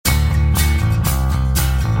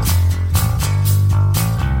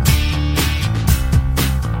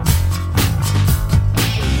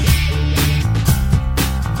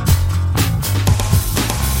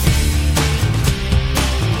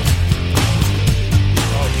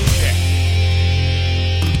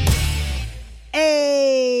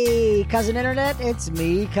Cousin Internet. It's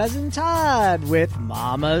me, Cousin Todd, with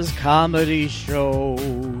Mama's Comedy Show.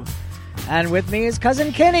 And with me is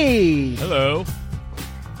Cousin Kenny. Hello.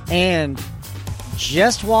 And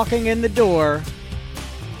just walking in the door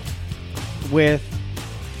with...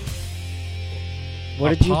 What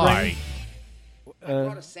did you bring? I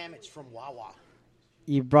brought a sandwich from Wawa.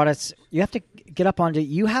 You brought us... You have to get up onto...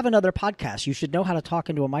 You have another podcast. You should know how to talk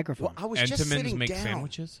into a microphone. Well, I was just sitting make down.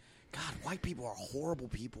 sandwiches? God, white people are horrible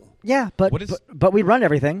people. Yeah, but What is- but we run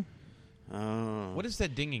everything. What is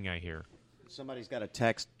that dinging I hear? Somebody's got a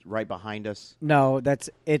text right behind us. No,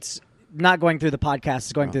 it's not going through the podcast.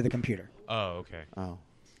 It's going through the computer. Oh, okay. Oh.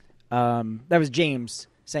 That was James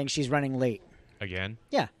saying she's running late. Again?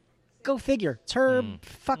 Yeah. Go figure. It's her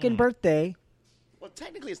fucking birthday. Well,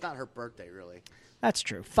 technically, it's not her birthday, really. That's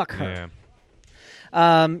true. Fuck her.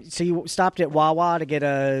 Yeah. So you stopped at Wawa to get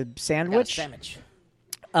a sandwich? Got a sandwich.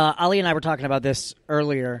 Ali and I were talking about this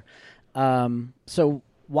earlier. So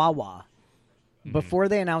Wawa, before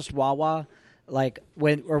they announced Wawa, like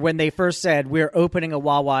when they first said we're opening a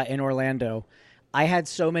Wawa in Orlando, I had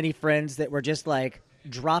so many friends that were just like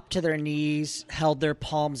dropped to their knees, held their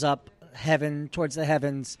palms up towards the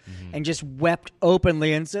heavens, and just wept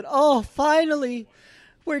openly and said, "Oh, finally,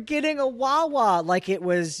 we're getting a Wawa!" Like it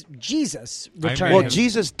was Jesus returning. Well,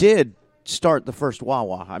 Jesus did start the first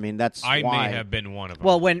Wawa. I mean, that's I why. may have been one of them.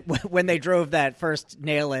 Well, when they drove that first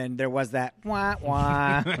nail in, there was that wah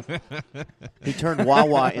wah. He turned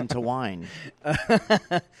Wawa into wine.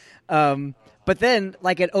 But then,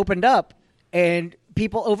 like, it opened up, and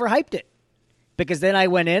people overhyped it. Because then I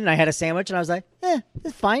went in, and I had a sandwich, and I was like,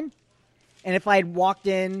 it's fine. And if I had walked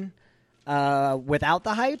in without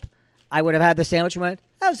the hype, I would have had the sandwich and went,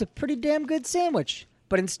 that was a pretty damn good sandwich.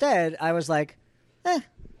 But instead, I was like,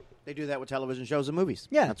 They do that with television shows and movies.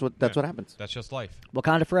 Yeah. That's what happens. That's just life.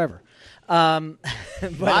 Wakanda forever. But,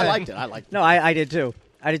 I liked it. No, I did too.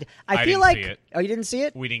 I feel didn't like... see it. Oh, you didn't see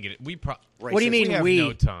it? We didn't get it. What do you mean We have we?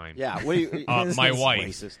 no time. Yeah. What do you, My it's wife.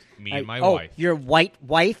 Racist. Me and my Oh, wife. your white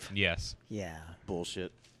wife? Yes. Yeah.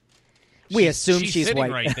 Bullshit. We assume she's she's sitting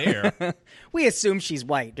white. right there. We assume she's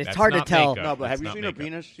white. It's That's hard to not tell makeup. No, but That's have you not seen her makeup.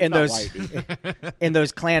 penis? She's in not those white, dude. in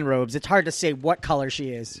those clan robes. It's hard to say what color she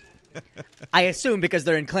is. I assume because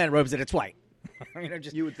they're in clan robes that it's white.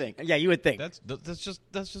 You would think. Yeah, you would think That's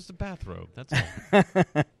just a bathrobe. That's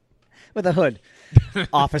all. with a hood,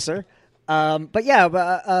 officer. But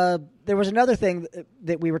yeah, there was another thing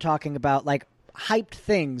that we were talking about, like hyped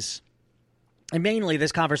things, and mainly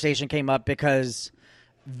this conversation came up because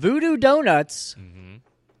Voodoo Donuts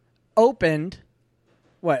opened.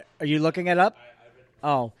 What are you looking it up?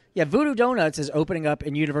 Oh, yeah, Voodoo Donuts is opening up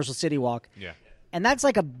in Universal City Walk. Yeah. And that's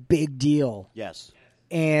like a big deal. Yes.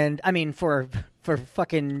 And I mean, for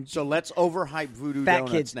fucking So let's overhype Voodoo fat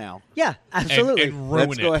Donuts kids now. Yeah, absolutely. And ruin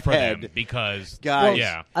Let's go it for ahead. them because Guys,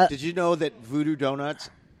 yeah. did you know that Voodoo Donuts,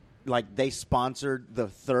 like, they sponsored the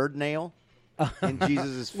third nail in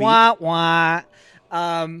Jesus' feet? Wah wah.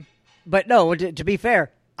 But no, to be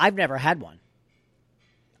fair, I've never had one.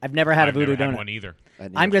 I've never had I've a Voodoo never had Donut. one either.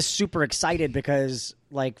 I'm just super excited because,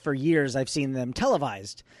 like, for years I've seen them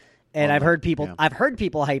televised, and I've heard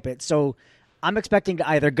people hype it. So I'm expecting to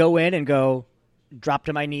either go in and go drop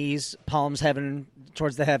to my knees, palms heaven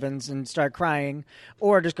towards the heavens, and start crying,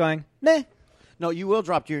 or just going meh. No, you will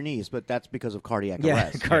drop to your knees, but that's because of cardiac Yeah,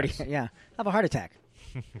 arrest. yeah, have a heart attack.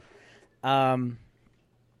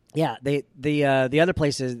 Yeah, the other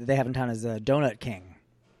places they have in town is the Donut King.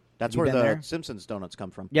 That's Have you where been the there? Simpsons donuts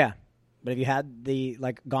come from. Yeah, but have you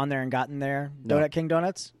had gone there and gotten there No. Donut King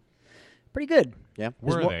donuts? Pretty good. Yeah.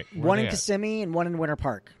 Where are they? Where One are in they at? Kissimmee and one in Winter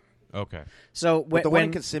Park. Okay. So But the one in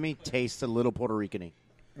when Kissimmee tastes a little Puerto Rican-y.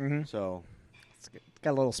 So, it's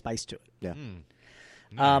got a little spice to it. yeah.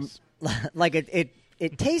 Nice. Like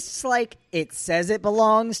it tastes like it says it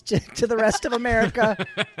belongs to the rest of America,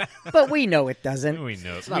 but we know it doesn't. we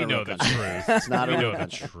know. not We a know real the country. truth. It's not a we real know the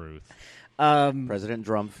country. truth. President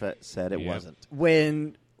Trump said it Yeah. wasn't.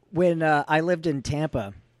 When I lived in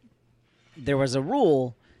Tampa, there was a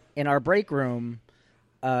rule in our break room.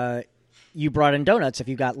 You brought in donuts if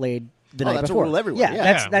you got laid the night that's a before. rule everywhere. Yeah,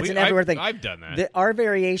 Yeah. that's an everywhere thing. I've done that. Our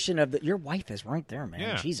variation of your wife is right there, man.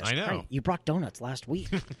 Yeah, Jesus I know. Christ. You brought donuts last week.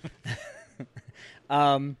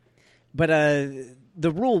 But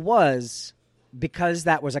the rule was, because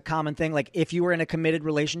that was a common thing, like if you were in a committed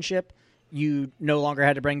relationship, you no longer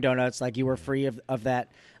had to bring donuts. Like you were free of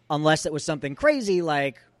that, unless it was something crazy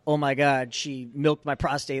like, oh my God, she milked my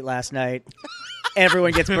prostate last night.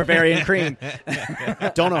 Everyone gets Bavarian cream.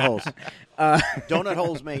 Donut holes. Donut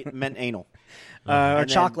holes meant anal. Or then-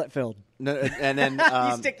 chocolate filled. No, and then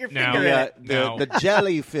You stick your now- finger in it. the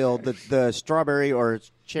jelly filled, the strawberry or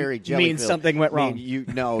cherry jelly means filled. something went wrong.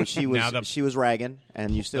 No, she was she was ragging,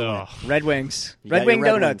 and you still went. Red Wings. You Red got your Wing Red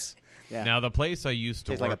Donuts. Wings. Yeah. Now, the place I used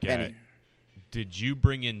to Tastes like a work penny. at, did you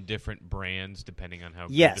bring in different brands depending on how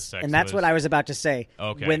good the Yes, sex and that's was? what I was about to say.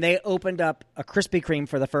 Okay. When they opened up a Krispy Kreme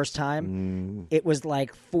for the first time, it was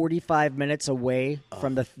like 45 minutes away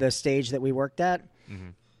from the stage that we worked at.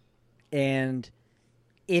 And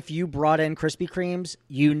if you brought in Krispy Kremes,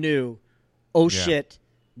 you knew, oh, shit,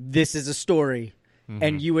 this is a story.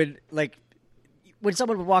 And you would, like, when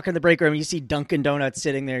someone would walk in the break room and you see Dunkin' Donuts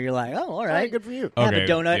sitting there, you're like, oh, all right. Good for you. Have Okay, a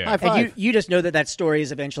donut. yeah. High And five. you just know that story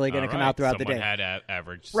is eventually going to All come right, out throughout the someone day. had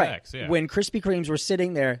average Right. sex, yeah. When Krispy Kremes were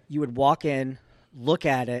sitting there, you would walk in, look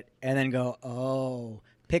at it, and then go, oh,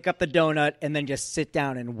 pick up the donut, and then just sit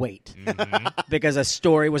down and wait. Because a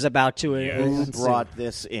story was about to Who ensue. brought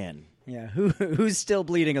this in? Yeah, who's still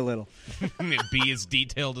bleeding a little? Be as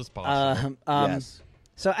detailed as possible. Yes.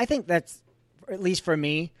 So I think that's, at least for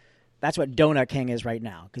me, that's what Donut King is right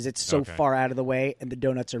now, because it's so Okay. far out of the way, and the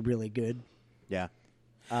donuts are really good. Yeah.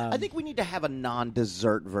 I think we need to have a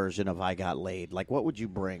non-dessert version of I Got Laid. Like, what would you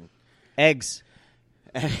bring? Eggs.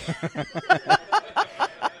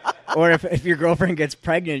 Or if your girlfriend gets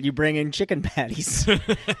pregnant, you bring in chicken patties.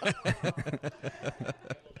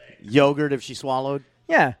 Yogurt if she swallowed?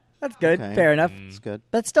 Yeah, that's good. Okay. Fair enough. It's good.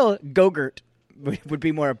 But still, Go-Gurt would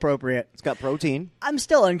be more appropriate. It's got protein. I'm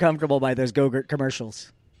still uncomfortable by those Go-Gurt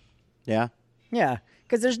commercials. Yeah. Yeah,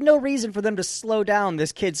 because there's no reason for them to slow down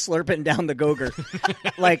this kid slurping down the Go-Gurt.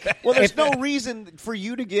 Like, Well, there's no reason for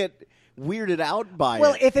you to get weirded out by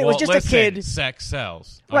well, it. if it was just listen, a kid, sex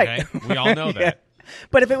sells. Right. Okay? We all know Yeah. that.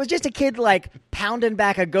 But if it was just a kid like pounding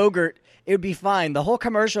back a Go-Gurt, it would be fine. The whole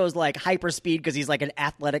commercial is like hyper speed because he's like an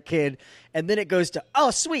athletic kid, and then it goes to,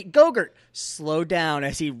 oh sweet, Go-Gurt, slow down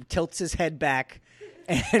as he tilts his head back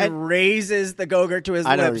and raises the Go-Gurt to his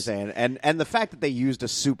I know lips. what you're saying. And the fact that they used a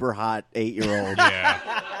super hot 8-year-old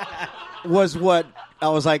Yeah. was what I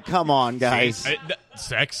was like, come on, guys.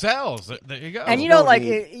 Sex sells. There you go. And you know, no like,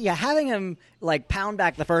 need. yeah, having him like pound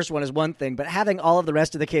back the first one is one thing, but having all of the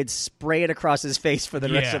rest of the kids spray it across his face for the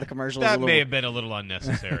rest of the commercial is a That may little... have been a little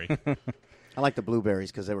unnecessary. I like the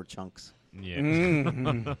blueberries because they were chunks. Yeah.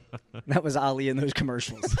 That was Ali in those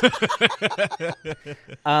commercials.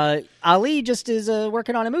 Ali just is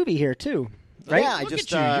working on a movie here too, right? Yeah, I Look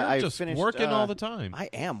just at you. You're I just finished, working all the time. I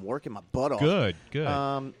am working my butt off. Good.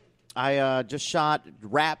 I just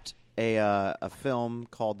wrapped a film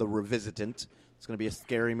called The Revisitant. It's going to be a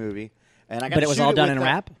scary movie, and I got But to it was shoot all done with in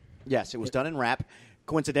wrap? Yes, it was done in wrap.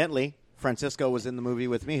 Coincidentally, Francisco was in the movie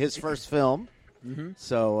with me, his first film.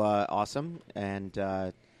 So awesome, and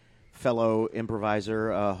fellow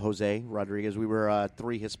improviser Jose Rodriguez. We were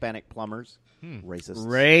 3 Hispanic plumbers. Racist.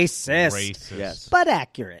 Racist. Yes. But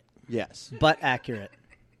accurate. Yes. But accurate.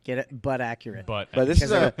 Get it? But accurate. But This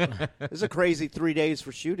is a crazy 3 days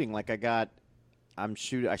for shooting. Like I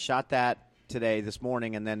shot that this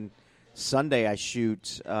morning, and then Sunday I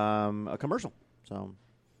shoot a commercial. So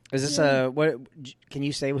Is this what? Can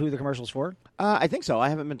you say who the commercial's for? I think so. I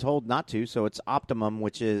haven't been told not to. So it's Optimum,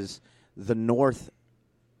 which is the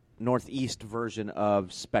northeast version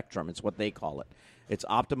of Spectrum. It's what they call it. It's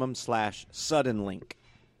Optimum / Suddenlink,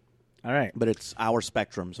 All right. but it's our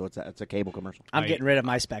Spectrum, so it's a cable commercial. I'm getting rid of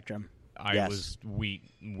my Spectrum. Yes. we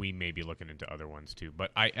may be looking into other ones too.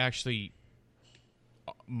 But I actually,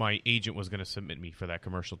 my agent was going to submit me for that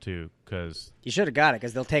commercial too because You should have got it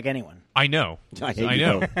because they'll take anyone. I know. I hate I you.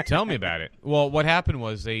 know. Tell me about it. Well, what happened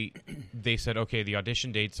was they said, okay, the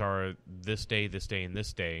audition dates are this day, and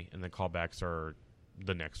this day, and the callbacks are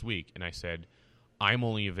the next week. And I said, I'm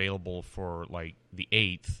only available for like the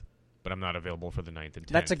 8th, but I'm not available for the 9th and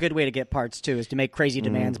 10th. That's a good way to get parts too, is to make crazy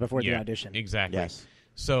demands before the Yeah, audition. Exactly. Yes.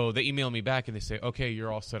 So they email me back and they say, okay,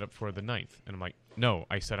 you're all set up for the 9th. And I'm like, no,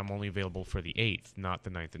 I said I'm only available for the 8th, not the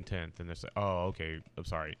 9th and 10th. And they say, oh, okay, I'm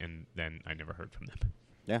sorry. And then I never heard from them.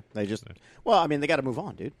 Yeah, they just. Well, I mean, they got to move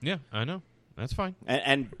on, dude. Yeah, I know. That's fine.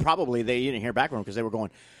 And probably they didn't hear back from him because they were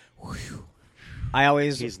going, "Whew, I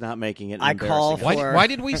always he's not making it." I call embarrassing." for- Why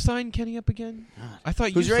did we sign Kenny up again? I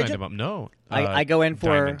thought Who's you your signed agent? him up. No. I go in for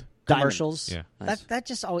Diamond. commercials. Yeah. Nice. That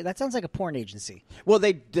just always that sounds like a porn agency. Well,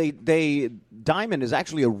 they Diamond is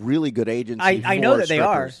actually a really good agency. I know for that they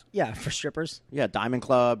are. strippers. Yeah, for strippers. Yeah, Diamond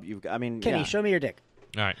Club. Kenny, yeah. show me your dick.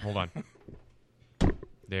 All right, hold on.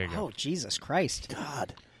 There you go. Oh, Jesus Christ.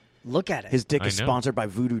 God, Look at it. his dick I is know. sponsored by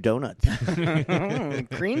Voodoo Donuts.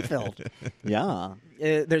 Cream filled. Yeah,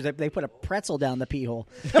 They put a pretzel down the pee hole.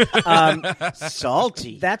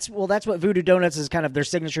 salty. That's what Voodoo Donuts is kind of their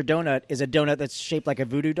signature donut is a donut that's shaped like a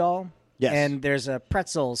voodoo doll. Yes. And there's a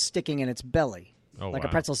pretzel sticking in its belly. Oh, like a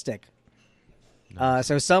wow. pretzel stick.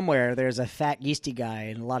 So somewhere there's a fat yeasty guy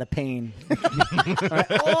in a lot of pain.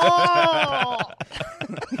 Oh!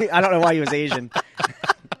 I don't know why he was Asian.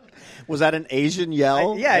 Was that an Asian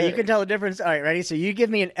yell? Yeah, you can tell the difference. All right, ready? So you give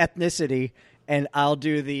me an ethnicity, and I'll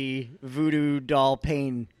do the voodoo doll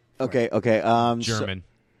pain. Okay. German.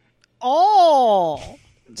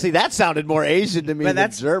 See, that sounded more Asian to me But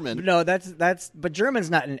than German. No, that's. But German's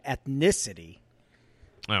not an ethnicity.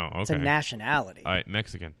 Oh, okay. It's a nationality. All right,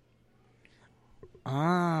 Mexican.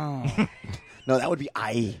 Oh, No, that would be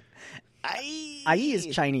Ai. Ai is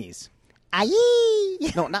Chinese. Ai.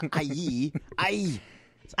 No, not Ai. Ai.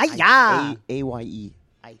 Ai-ya. A-Y-E.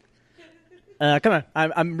 Ai. Come on,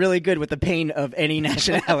 I'm really good with the pain of any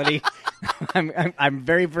nationality. I'm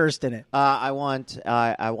very versed in it. I want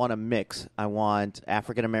a mix. I want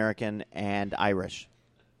African American and Irish.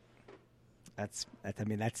 That's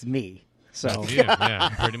me. So Yeah,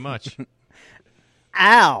 pretty much.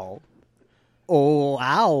 ow. Oh,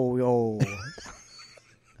 ow, oh.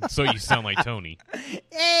 So you sound like Tony.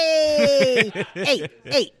 Hey,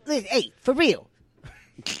 for real.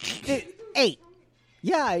 Hey.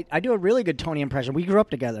 Yeah, I do a really good Tony impression. We grew up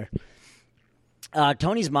together.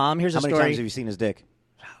 Tony's mom, here's How a many story. times have you seen his dick?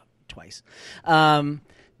 Twice. And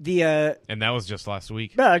that was just last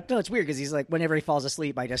week. No, it's weird because he's like, whenever he falls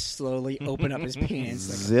asleep, I just slowly open up his penis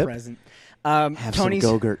like Zip. a present. Have Tony's,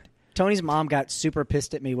 some Go-Gurt. Tony's mom got super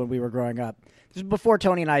pissed at me when we were growing up. This was before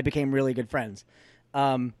Tony and I became really good friends.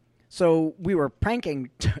 So we were pranking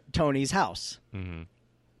Tony's house. Mm-hmm.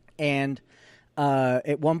 And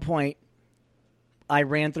at one point, I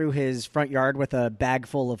ran through his front yard with a bag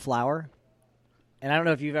full of flour. And I don't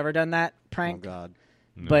know if you've ever done that prank. Oh, God.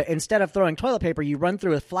 No. But instead of throwing toilet paper, you run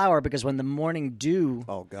through with flour because when the morning dew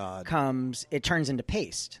Oh, God. comes, it turns into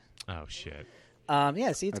paste. Oh, shit.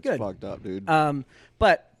 Yeah, see, it's That's good. fucked up, dude.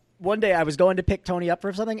 But one day I was going to pick Tony up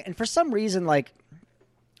for something, and for some reason, like,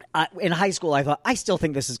 in high school, I thought, I still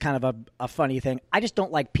think this is kind of a funny thing. I just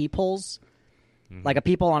don't like peepholes. Mm-hmm. Like a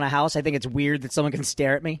peephole on a house. I think it's weird that someone can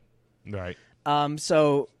stare at me. Right.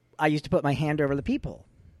 So I used to put my hand over the peephole.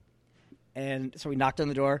 And so we knocked on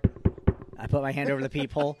the door. I put my hand over the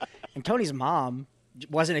peephole. And Tony's mom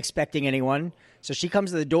wasn't expecting anyone. So she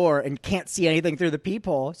comes to the door and can't see anything through the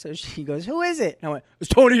peephole. So she goes, "Who is it?" And I went, "Is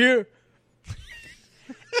Tony here?"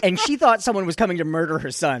 And she thought someone was coming to murder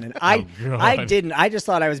her son. And I didn't. I just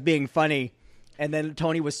thought I was being funny. And then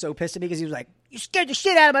Tony was so pissed at me because he was like, "You scared the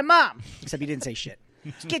shit out of my mom." Except he didn't say shit.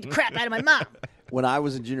 "You scared the crap out of my mom." When I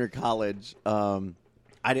was in junior college,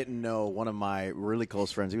 I didn't know one of my really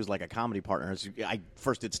close friends. He was like a comedy partner. I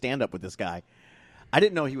first did stand-up with this guy. I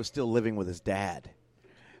didn't know he was still living with his dad.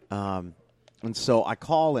 And so I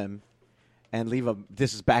call him and leave a –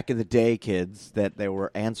 this is back in the day, kids, that there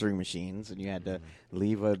were answering machines, and you had to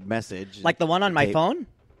leave a message. Like the one on my tape. phone?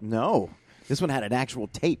 No. This one had an actual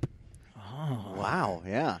tape. Oh. Wow,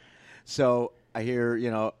 yeah. So I hear,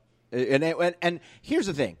 and here's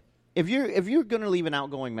the thing. If you're going to leave an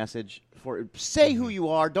outgoing message, say who you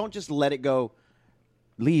are. Don't just let it go.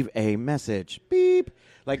 Leave a message. Beep.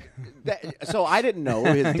 Like that. So I didn't know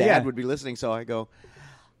his dad would be listening. So I go,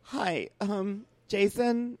 "Hi,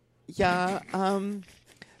 Jason. Yeah.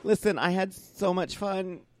 Listen, I had so much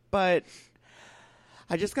fun, but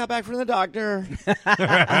I just got back from the doctor.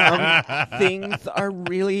 Things are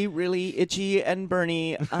really, really itchy and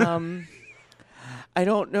burny. I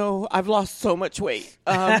don't know. I've lost so much weight.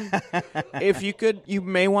 If you could, you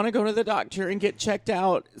may want to go to the doctor and get checked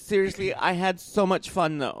out. Seriously, I had so much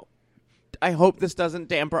fun, though. I hope this doesn't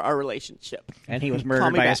damper our relationship." And he was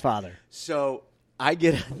murdered by his father. So I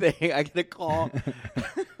get a call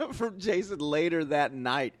from Jason later that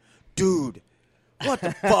night. "Dude, what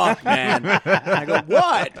the fuck, man?" I go,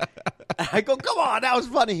 "What?" I go, "Come on, that was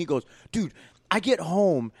funny." He goes, "Dude, I get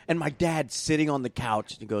home and my dad's sitting on the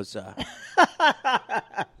couch." He goes,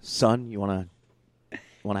 "Son, you wanna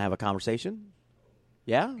have a conversation?"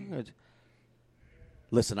 "Yeah."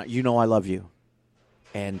 "Listen, you know I love you,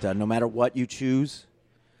 and no matter what you choose,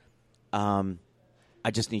 I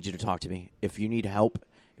just need you to talk to me. If you need help,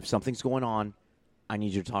 if something's going on, I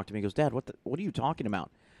need you to talk to me." He goes, "Dad, what are you talking about?"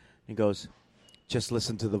 He goes, "Just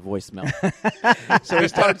listen to the voicemail." So he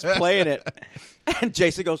starts playing it, and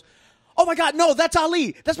Jason goes, "Oh my God, no, that's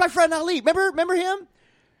Ali. That's my friend Ali. Remember him?"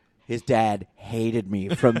 His dad hated me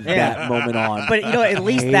from that moment on. But at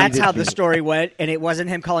least that's how the story went, and it wasn't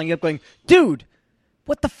him calling you up going, "Dude,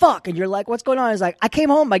 what the fuck?" And you're like, "What's going on?" He's like, "I came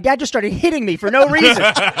home, my dad just started hitting me for no reason.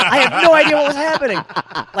 I have no idea what was happening."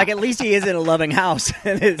 Like, at least he is in a loving house.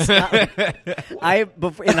 And it's not,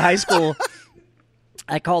 in high school,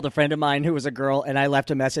 I called a friend of mine who was a girl, and I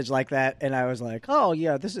left a message like that, and I was like, "Oh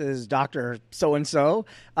yeah, this is Dr. So and So.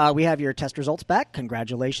 We have your test results back.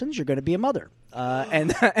 Congratulations, you're going to be a mother."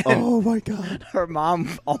 And Oh my God! her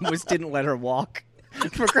mom almost didn't let her walk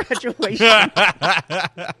for graduation.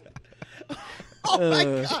 Oh my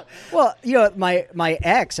God! Well, my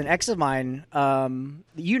ex, an ex of mine, who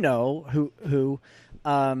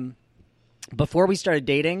before we started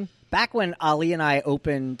dating, back when Ali and I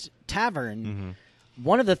opened Tavern,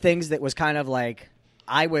 one of the things that was kind of like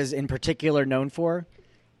I was in particular known for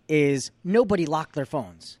is nobody locked their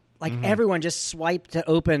phones. Like everyone just swiped to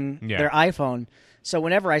open their iPhone. So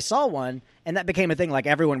whenever I saw one, and that became a thing, like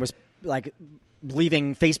everyone was like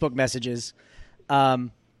leaving Facebook messages.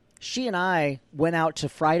 She and I went out to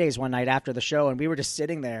Fridays one night after the show, and we were just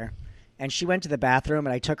sitting there, and she went to the bathroom,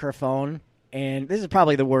 and I took her phone, and this is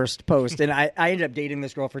probably the worst post, and I ended up dating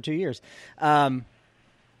this girl for 2 years.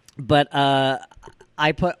 But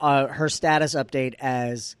I put her status update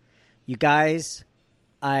as, "You guys,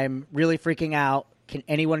 I'm really freaking out. Can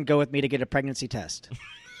anyone go with me to get a pregnancy test?"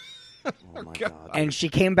 Oh my God! And she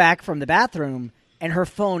came back from the bathroom, and her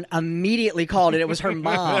phone immediately called, and it was her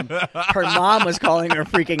mom. Her mom was calling her,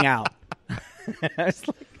 freaking out. I was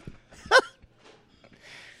like,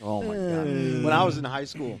 Oh my God! When I was in high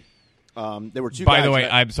school, there were two. By guys the way,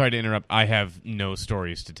 that- I'm sorry to interrupt. I have no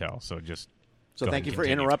stories to tell, so just. so go thank ahead you and for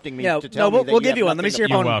continue. interrupting me. No, to tell no, me that we'll you give have you one. Let me nothing see your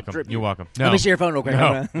to phone. You're contribute. welcome. No. Let me see your phone real quick.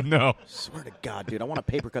 No, no. Swear to God, dude, I want to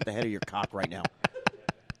paper cut the head of your cock right now.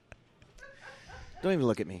 Don't even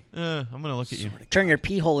look at me. I'm gonna look at you. Turn your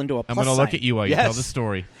pee hole into a I'm plus gonna look sign. at you while you Yes. tell the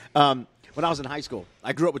story. When I was in high school,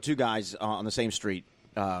 I grew up with two guys on the same street,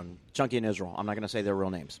 Chunky and Israel. I'm not going to say their real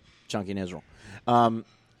names. Chunky and Israel.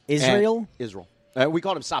 Israel? And Israel. We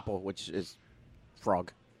called him Sapo, which is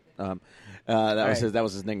frog. That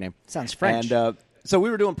was his nickname. Sounds French. And so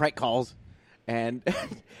we were doing prank calls, and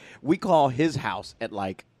we call his house at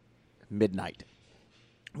like midnight.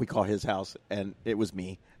 We call his house, and it was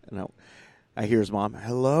me. And I hear his mom,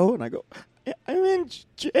 "Hello," and I go, "I'm in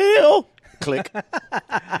jail." Click.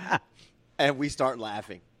 And we start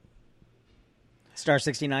laughing. Star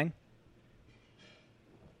 69?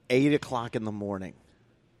 8 o'clock in the morning.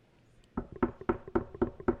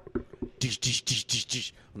 Dish, dish, dish, dish,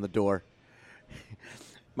 dish, on the door.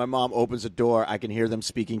 My mom opens the door. I can hear them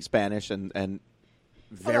speaking Spanish and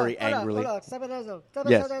very angrily. Yes.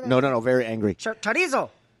 No, very angry. Chorizo.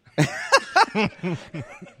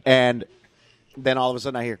 And then all of a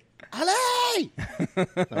sudden I hear, "Ale!"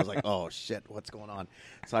 I was like, "Oh shit, what's going on?"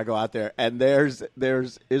 So I go out there, and there's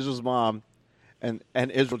Israel's mom, and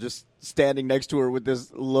Israel just standing next to her with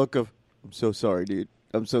this look of, "I'm so sorry, dude.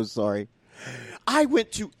 I'm so sorry. I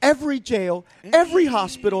went to every jail, every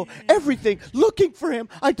hospital, everything, looking for him.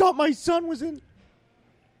 I thought my son was in."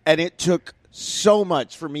 And it took so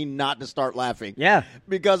much for me not to start laughing. Yeah.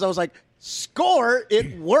 Because I was like, score,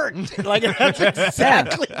 it worked. Like, that's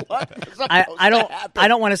exactly what was supposed to happen. I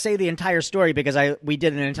don't want to say the entire story because we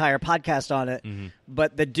did an entire podcast on it.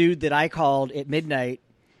 But the dude that I called at midnight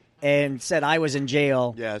and said I was in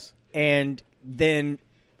jail. Yes. And then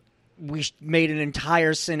we made an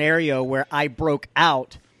entire scenario where I broke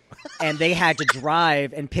out and they had to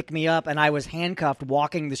drive and pick me up, and I was handcuffed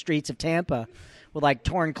walking the streets of Tampa with like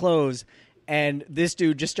torn clothes. And this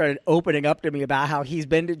dude just started opening up to me about how he's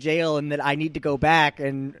been to jail and that I need to go back.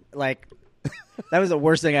 And like, that was the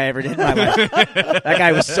worst thing I ever did in my life. That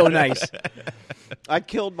guy was so nice. I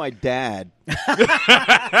killed my dad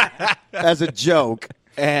as a joke.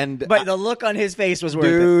 But the look on his face was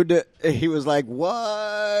worth it. Dude, he was like,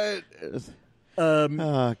 "What?"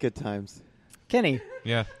 Good times. Kenny,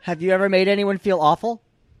 Yeah. have you ever made anyone feel awful?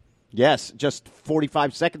 Yes, just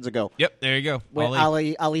 45 seconds ago. Yep. There you go. When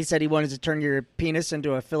Ali. Ali said he wanted to turn your penis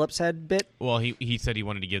into a Phillips head bit? Well, he said he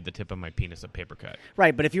wanted to give the tip of my penis a paper cut,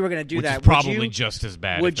 Right, but if you were going to do which that, is probably would you, just as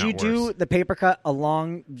bad. would if not you do worse. the paper cut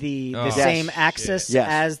along the Oh, same Yes. axis Yes.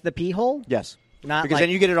 as the pee hole? Yes. Not Because like- then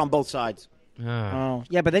you get it on both sides. Oh,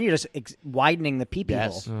 yeah, but then you're just widening the pee-pee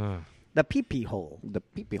Yes. hole. The pee-pee hole. The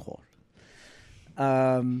pee-pee hole.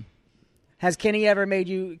 Has Kenny ever made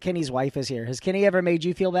you... Kenny's wife is here. Has Kenny ever made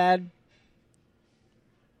you feel bad?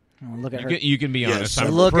 Oh, look at her. You can be honest. I'm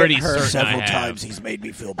Look at pretty her. certain I have. he's made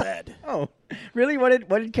me feel bad. Oh, really? What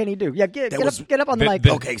did Kenny do? Yeah, get up on the the- mic.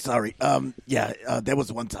 the- Okay, sorry. There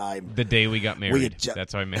was one time. The day we got married. had ju-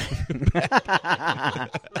 That's how I met.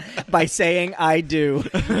 By saying I do.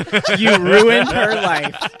 You ruined her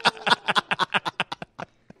life.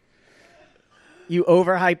 You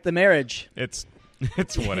overhyped the marriage. It's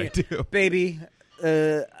what I do. Baby,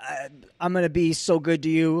 I'm going to be so good to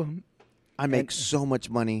you. I make so much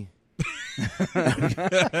money.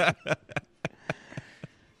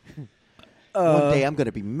 One day I'm going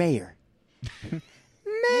to be mayor.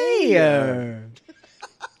 Mayor.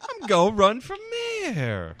 I'm going to run for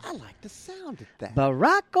mayor. I like the sound of that.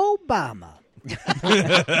 Barack Obama.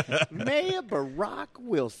 Mayor Barack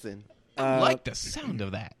Wilson. I like the sound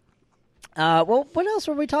of that. Well, what else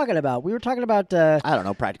were we talking about? We were talking about I don't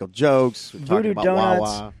know, practical jokes. We're talking Voodoo about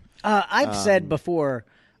Donuts. Wawa. I've said before,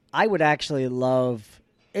 I would actually love,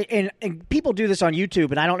 and people do this on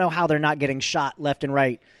YouTube, and I don't know how they're not getting shot left and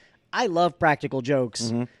right. I love practical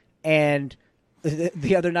jokes. And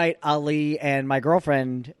the other night, Ali and my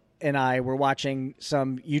girlfriend and I were watching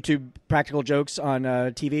some YouTube practical jokes on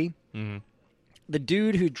TV. The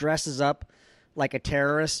dude who dresses up like a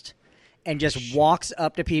terrorist and just walks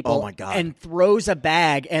up to people Oh, my God. and throws a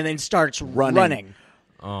bag and then starts running.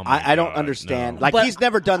 Oh my I don't God, understand. no. Like, But- he's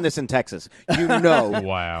never done this in Texas. You know.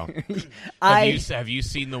 Wow. I Have you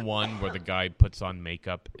seen the one where the guy puts on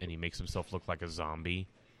makeup and he makes himself look like a zombie?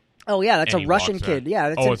 Oh yeah, that's And a he Russian walks kid. around. Yeah,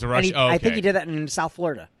 that's Oh, it's a Russian- I think okay. he did that in South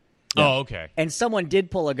Florida. Oh, okay. And someone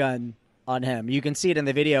did pull a gun on him. You can see it in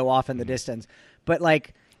the video off in the distance. But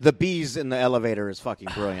like, The bees in the elevator is fucking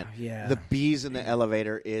brilliant. Yeah. The bees in the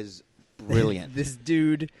elevator is brilliant. this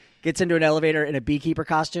dude gets into an elevator in a beekeeper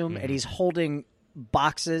costume, and he's holding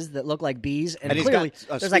boxes that look like bees, and he's clearly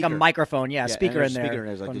got a there's like a speaker. microphone, Yeah, speaker and in there's a there. speaker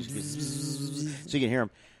in there, like this, so you can hear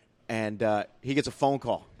him. And he gets a phone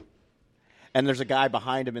call. And there's a guy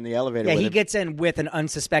behind him in the elevator. Yeah, with he him. gets in with an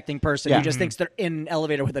unsuspecting person Yeah. who just thinks they're in an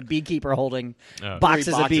elevator with a beekeeper holding Oh.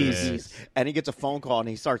 boxes of Three bees. And he gets a phone call, and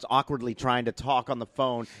he starts awkwardly trying to talk on the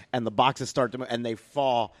phone, and the boxes start to move, and they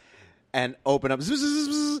fall and open up.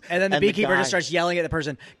 And then the beekeeper guy- just starts yelling at the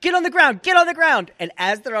person, "Get on the ground! Get on the ground!" And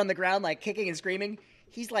as they're on the ground, like kicking and screaming,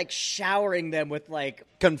 he's like showering them with like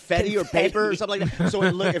confetti or paper or something like that. So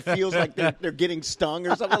it feels like they're getting stung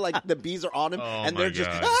or something. Like the bees are on him, Oh, and my they're just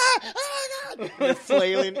God. God. They're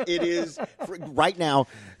flailing. It is right now.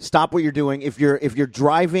 Stop what you're doing. If you're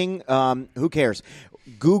driving, who cares?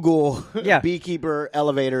 Google Yeah. beekeeper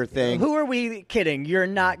elevator thing. Who are we kidding? You're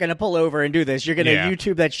not going to pull over and do this. You're going to Yeah.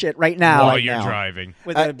 YouTube that shit right now While right you're now. driving.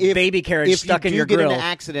 with a baby carriage stuck in your If you do grill. get in an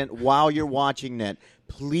accident while you're watching it,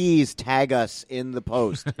 please tag us in the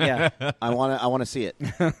post. Yeah. I want to see it.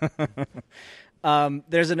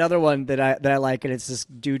 There's another one that I like, and it's this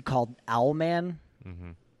dude called Owlman,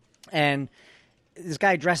 and this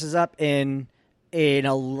guy dresses up in an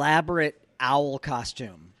elaborate owl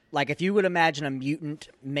costume, like if you would imagine a mutant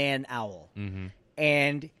man owl,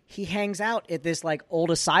 and he hangs out at this like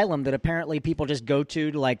old asylum that apparently people just go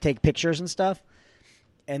to like take pictures and stuff.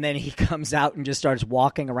 And then he comes out and just starts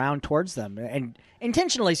walking around towards them and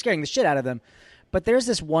intentionally scaring the shit out of them. But there's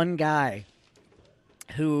this one guy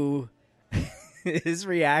who his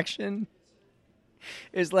reaction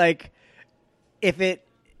is like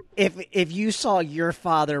if you saw your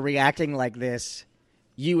father reacting like this,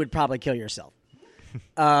 you would probably kill yourself.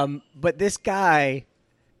 But this guy,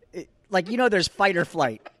 there's fight or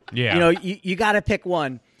flight. Yeah. You got to pick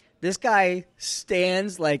one. This guy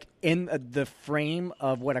stands like in the frame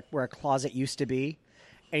of where a closet used to be,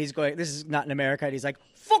 and he's going, "This is not in America." And he's like,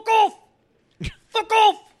 "Fuck off, fuck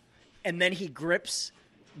off!" And then he grips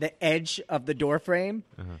the edge of the door frame,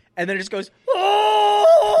 and then it just goes,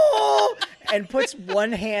 "Oh!" and puts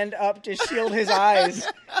one hand up to shield his eyes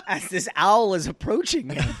as this owl is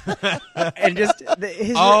approaching him, and just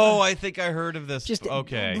his. Oh, I think I heard of this. Just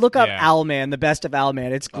okay. look up yeah. Owlman, the best of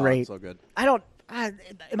Owlman. It's great. so good. I don't. I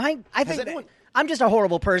think anyone- I'm just a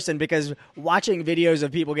horrible person because watching videos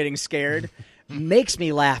of people getting scared makes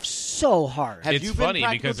me laugh so hard. Have It's you been funny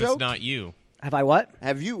practical because joked? it's not you. Have I what?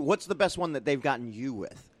 Have you? What's the best one that they've gotten you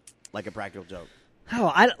with, like a practical joke?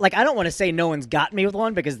 Oh, I don't want to say no one's got me with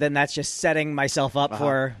one because then that's just setting myself up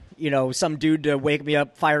for some dude to wake me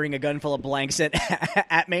up firing a gun full of blanks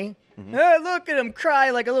at me. Hey, look at him cry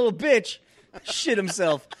like a little bitch, shit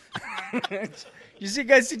himself. You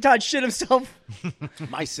guys see Todd shit himself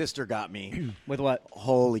My sister got me. with what?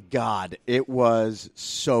 Holy God, it was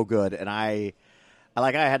so good, and I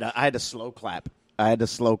had to slow clap. I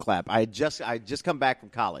had just come back from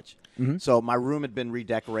college, so my room had been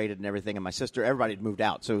redecorated and everything, and my sister, everybody had moved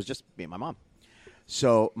out, so it was just me and my mom.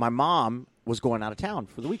 So my mom was going out of town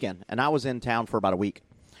for the weekend, and I was in town for about a week.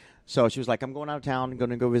 So she was like, "I'm going out of town. I'm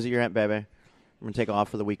going to go visit your Aunt Bebe. I'm going to take off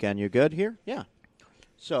for the weekend. You good here?" Yeah.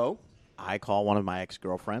 So I call one of my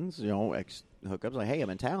ex-girlfriends, ex-hookups, like, "Hey, I'm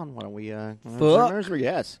in town. Why don't we Fuck. nursery?"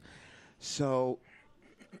 Yes. So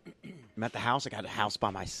I'm at the house. I got a house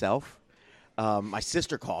by myself. My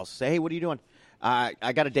sister calls, say, "Hey, what are you doing?" I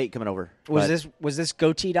got a date coming over. Was But this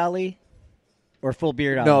goateed Ali? or full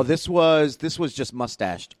beard? No, Ali? this was just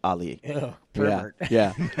mustached Ali. Ugh, pervert.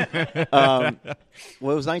 Yeah. Well,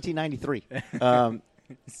 it was 1993.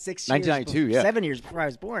 6 years 1992, yeah. 7 years before I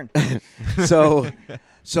was born.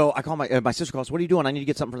 So I call my sister calls. What are you doing? I need to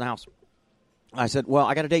get something from the house. I said, well,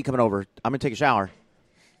 I got a date coming over. I'm going to take a shower.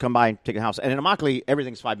 Come by and take the house. And in Immokalee,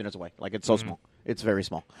 everything's 5 minutes away. Like, it's so small. It's very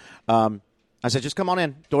small. I said, just come on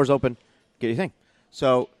in. Door's open. Get your thing.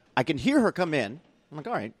 So I can hear her come in. I'm like,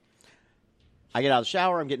 all right. I get out of the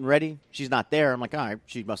shower. I'm getting ready. She's not there. I'm like, all right.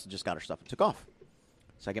 She must have just got her stuff and took off.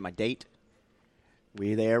 So I get my date.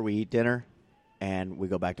 We eat dinner. And we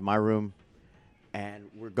go back to my room. And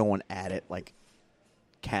we're going at it like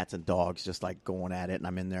cats and dogs, just like going at it. And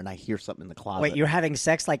I'm in there and I hear something in the closet. Wait, you're having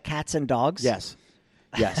sex like cats and dogs? Yes.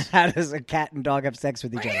 Yes. How does a cat and dog have sex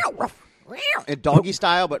with each other? In doggy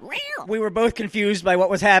style, but We were both confused by what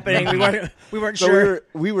was happening. We weren't so sure.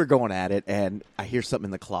 we were going at it, and I hear something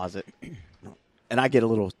in the closet, and I get a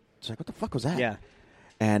little. It's like, what the fuck was that? Yeah.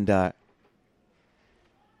 And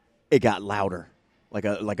it got louder, like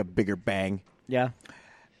a bigger bang. Yeah.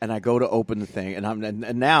 And I go to open the thing,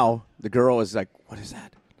 and now the girl is like, "What is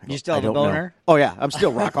that?" I go, You still have "I a don't know." boner? Oh yeah, I'm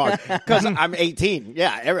still rock hard because I'm 18.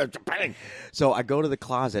 Yeah, bang. So I go to the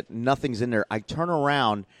closet, nothing's in there. I turn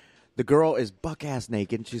around, the girl is buck ass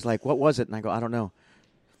naked. She's like, "What was it?" And I go, "I don't know."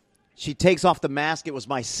 She takes off the mask. It was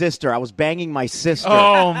my sister. I was banging my sister.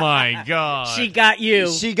 Oh my god! She got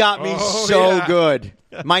you. She got me Oh, so yeah. good.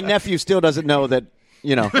 My nephew still doesn't know that.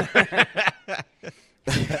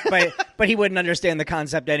 but he wouldn't understand the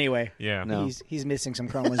concept anyway. Yeah. No. He's missing some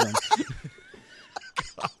chromosomes.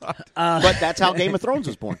 But that's how Game of Thrones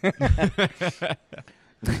was born.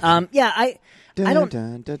 Yeah, I don't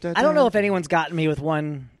know if anyone's gotten me with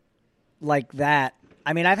one like that.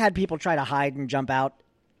 I mean, I've had people try to hide and jump out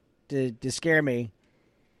to scare me.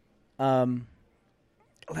 I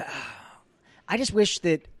just wish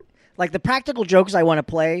that, like, the practical jokes I want to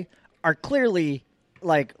play are clearly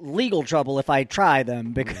like legal trouble if I try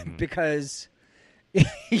them because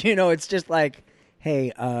it's just like,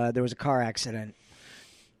 hey, there was a car accident.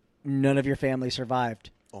 None of your family survived.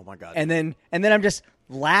 Oh my god! And then I'm just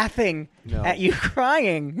laughing at you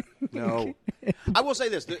crying. No. I will say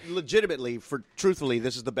this, legitimately, truthfully,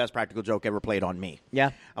 this is the best practical joke ever played on me.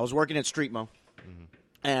 Yeah. I was working at Streetmo,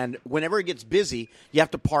 and whenever it gets busy, you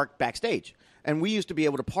have to park backstage. And we used to be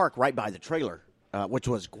able to park right by the trailer, which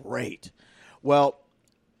was great. Well,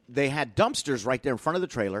 they had dumpsters right there in front of the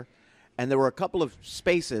trailer, and there were a couple of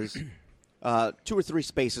spaces, 2 or 3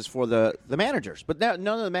 spaces for the managers. But none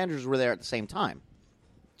of the managers were there at the same time.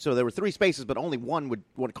 So there were 3 spaces, but only one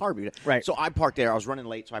car would be. Right. So I parked there. I was running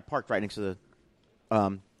late, so I parked right next to the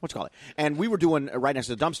and we were doing right next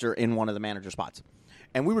to the dumpster in one of the manager spots.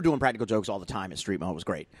 And we were doing practical jokes all the time at Streetmo. It was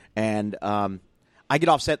great. And I get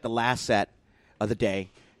off set the last set of the day,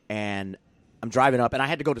 and I'm driving up, and I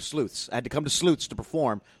had to go to Sleuths. I had to come to Sleuths to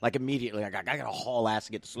perform, like, immediately. I got to haul ass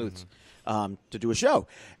to get to Sleuths to do a show.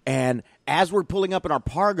 And as we're pulling up in our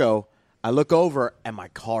Pargo, I look over, and my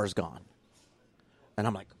car's gone. And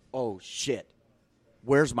I'm like, oh, shit.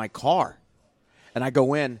 Where's my car? And I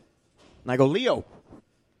go in, and I go, Leo,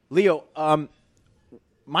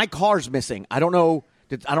 my car's missing. I don't know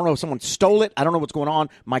if someone stole it. I don't know what's going on.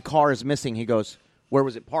 My car is missing. He goes, where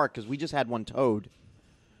was it parked? Because we just had one towed.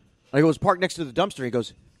 I go, it was parked next to the dumpster. He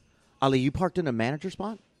goes, Ali, you parked in a manager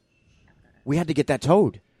spot? We had to get that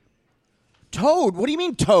towed. Towed? What do you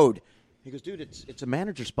mean towed? He goes, dude, it's a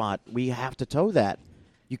manager spot. We have to tow that.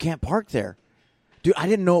 You can't park there. Dude, I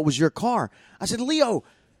didn't know it was your car. I said, Leo,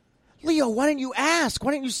 why didn't you ask?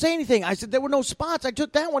 Why didn't you say anything? I said, there were no spots. I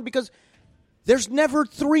took that one because there's never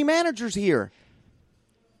 3 managers here.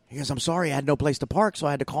 He goes, I'm sorry. I had no place to park, so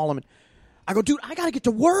I had to call him. I go, dude, I got to get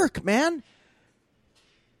to work, man.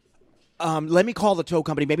 Let me call the tow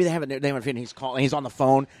company. Maybe they haven't. He's calling. He's on the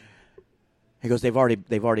phone. He goes, they've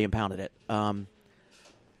already impounded it.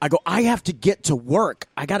 I go, I have to get to work.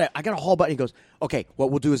 I gotta haul butt. He goes, okay, what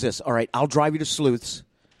we'll do is this. All right, I'll drive you to Sleuths.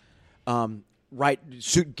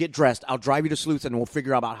 Get dressed. I'll drive you to Sleuths, and we'll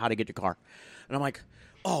figure out about how to get your car. And I'm like,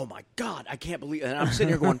 oh my god, I can't believe it. And I'm sitting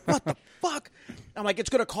here going, what the fuck? I'm like, it's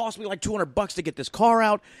gonna cost me like $200 to get this car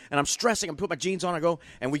out. And I'm stressing. I'm putting my jeans on. I go,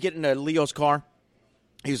 and we get into Leo's car.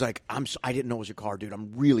 He's like, I didn't know it was your car, dude.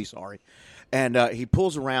 I'm really sorry. And he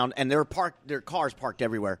pulls around, and there are cars parked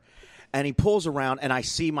everywhere. And he pulls around, and I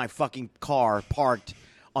see my fucking car parked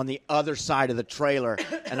on the other side of the trailer.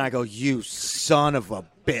 And I go, you son of a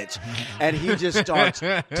bitch. And he just starts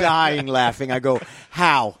dying laughing. I go,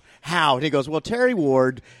 how? And he goes, well, Terry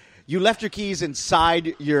Ward, you left your keys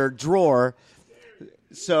inside your drawer.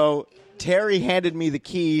 So Terry handed me the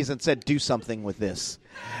keys and said, "Do something with this."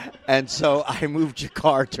 And so I moved your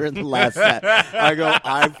car during the last set. I go,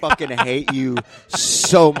 I fucking hate you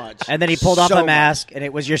so much. And then he pulled off so a much. mask, and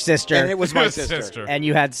it was your sister. And it was my His sister. And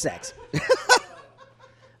you had sex.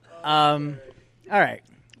 All right.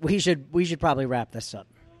 We should probably wrap this up.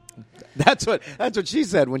 That's what she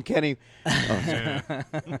said when Kenny.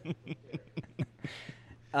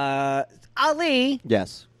 Ali,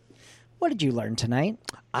 Yes. what did you learn tonight?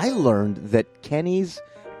 I learned that Kenny's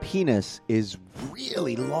penis is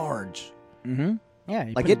really large. Yeah.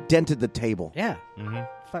 you Like put it dented the table. Yeah.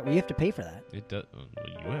 Fuck, well, you have to pay for that. It does. Well,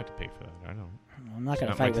 you have to pay for that. I don't. I'm not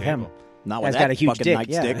going to Not my fight with him. table. Not Guy's with got that a huge fucking dick.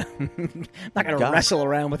 Yeah. nightstick. Not going to God. wrestle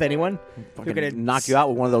around with anyone. You're Fucking going to knock you out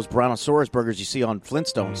with one of those Brontosaurus burgers you see on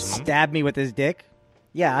Flintstones. stab me with his dick.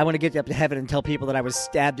 Yeah, I want to get up to heaven and tell people that I was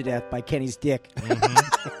stabbed to death by Kenny's dick.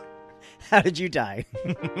 How did you die?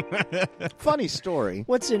 Funny story.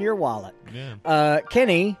 What's in your wallet? Yeah.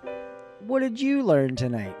 Kenny, what did you learn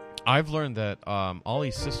tonight? I've learned that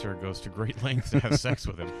Ollie's sister goes to great lengths to have sex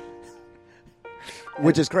with him.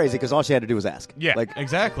 Which is crazy because all she had to do was ask. Yeah, Like,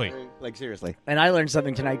 exactly. like seriously. And I learned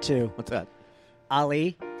something tonight, too. What's that?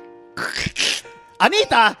 Ali.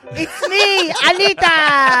 Anita! It's me,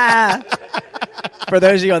 Anita! For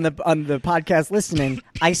those of you on the podcast listening,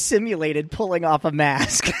 I simulated pulling off a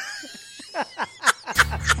mask.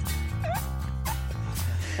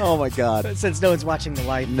 Oh my God. Since no one's watching the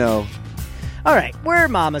live. No. All right, we're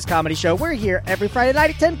Mama's Comedy Show. We're here every Friday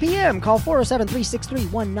night at 10 p.m. Call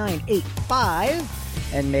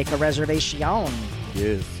 407-363-1985 and make a reservation.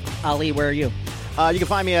 Yes. Ali, where are you? You can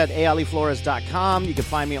find me at aliflores.com. You can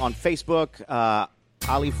find me on Facebook,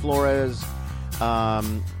 Ali Flores,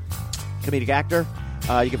 comedic actor.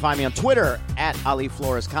 You can find me on Twitter at Ali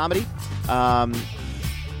Flores Comedy.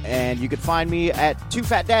 And you can find me at Two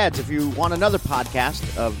Fat Dads if you want another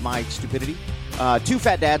podcast of my stupidity. Two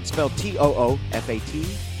Fat Dads, spelled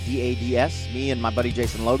TOOFATDADS, me and my buddy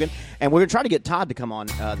Jason Logan. And we're going to try to get Todd to come on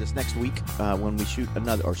this next week when we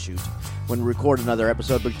when we record another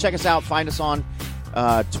episode. But check us out. Find us on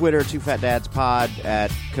Twitter, Two Fat Dads Pod,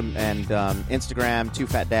 and Instagram, Two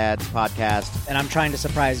Fat Dads Podcast. And I'm trying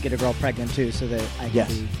to get a girl pregnant, too, so that I can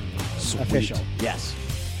Yes. be Sweet. official. Yes.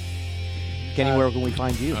 Kenny, where can we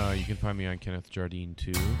find you? You can find me on Kenneth Jardine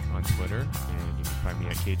 2 on Twitter, and you can find me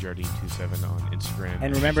at KJardine27 on Instagram.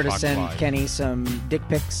 And remember to Xbox send Live. Kenny some dick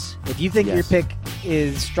pics. If you think Yes. your pic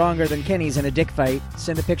is stronger than Kenny's in a dick fight,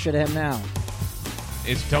 send a picture to him now.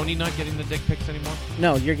 Is Tony not getting the dick pics anymore?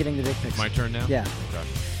 No, you're getting the dick pics. My turn now? Yeah.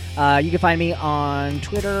 Okay. You can find me on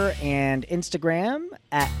Twitter and Instagram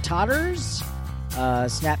at Todders,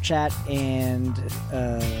 Snapchat, and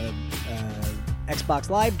Xbox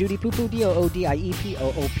Live, Duty Poo Poo,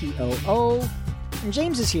 DOODIEPOOPOO. And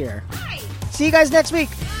James is here. Hi. See you guys next week.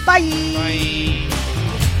 Bye. Bye.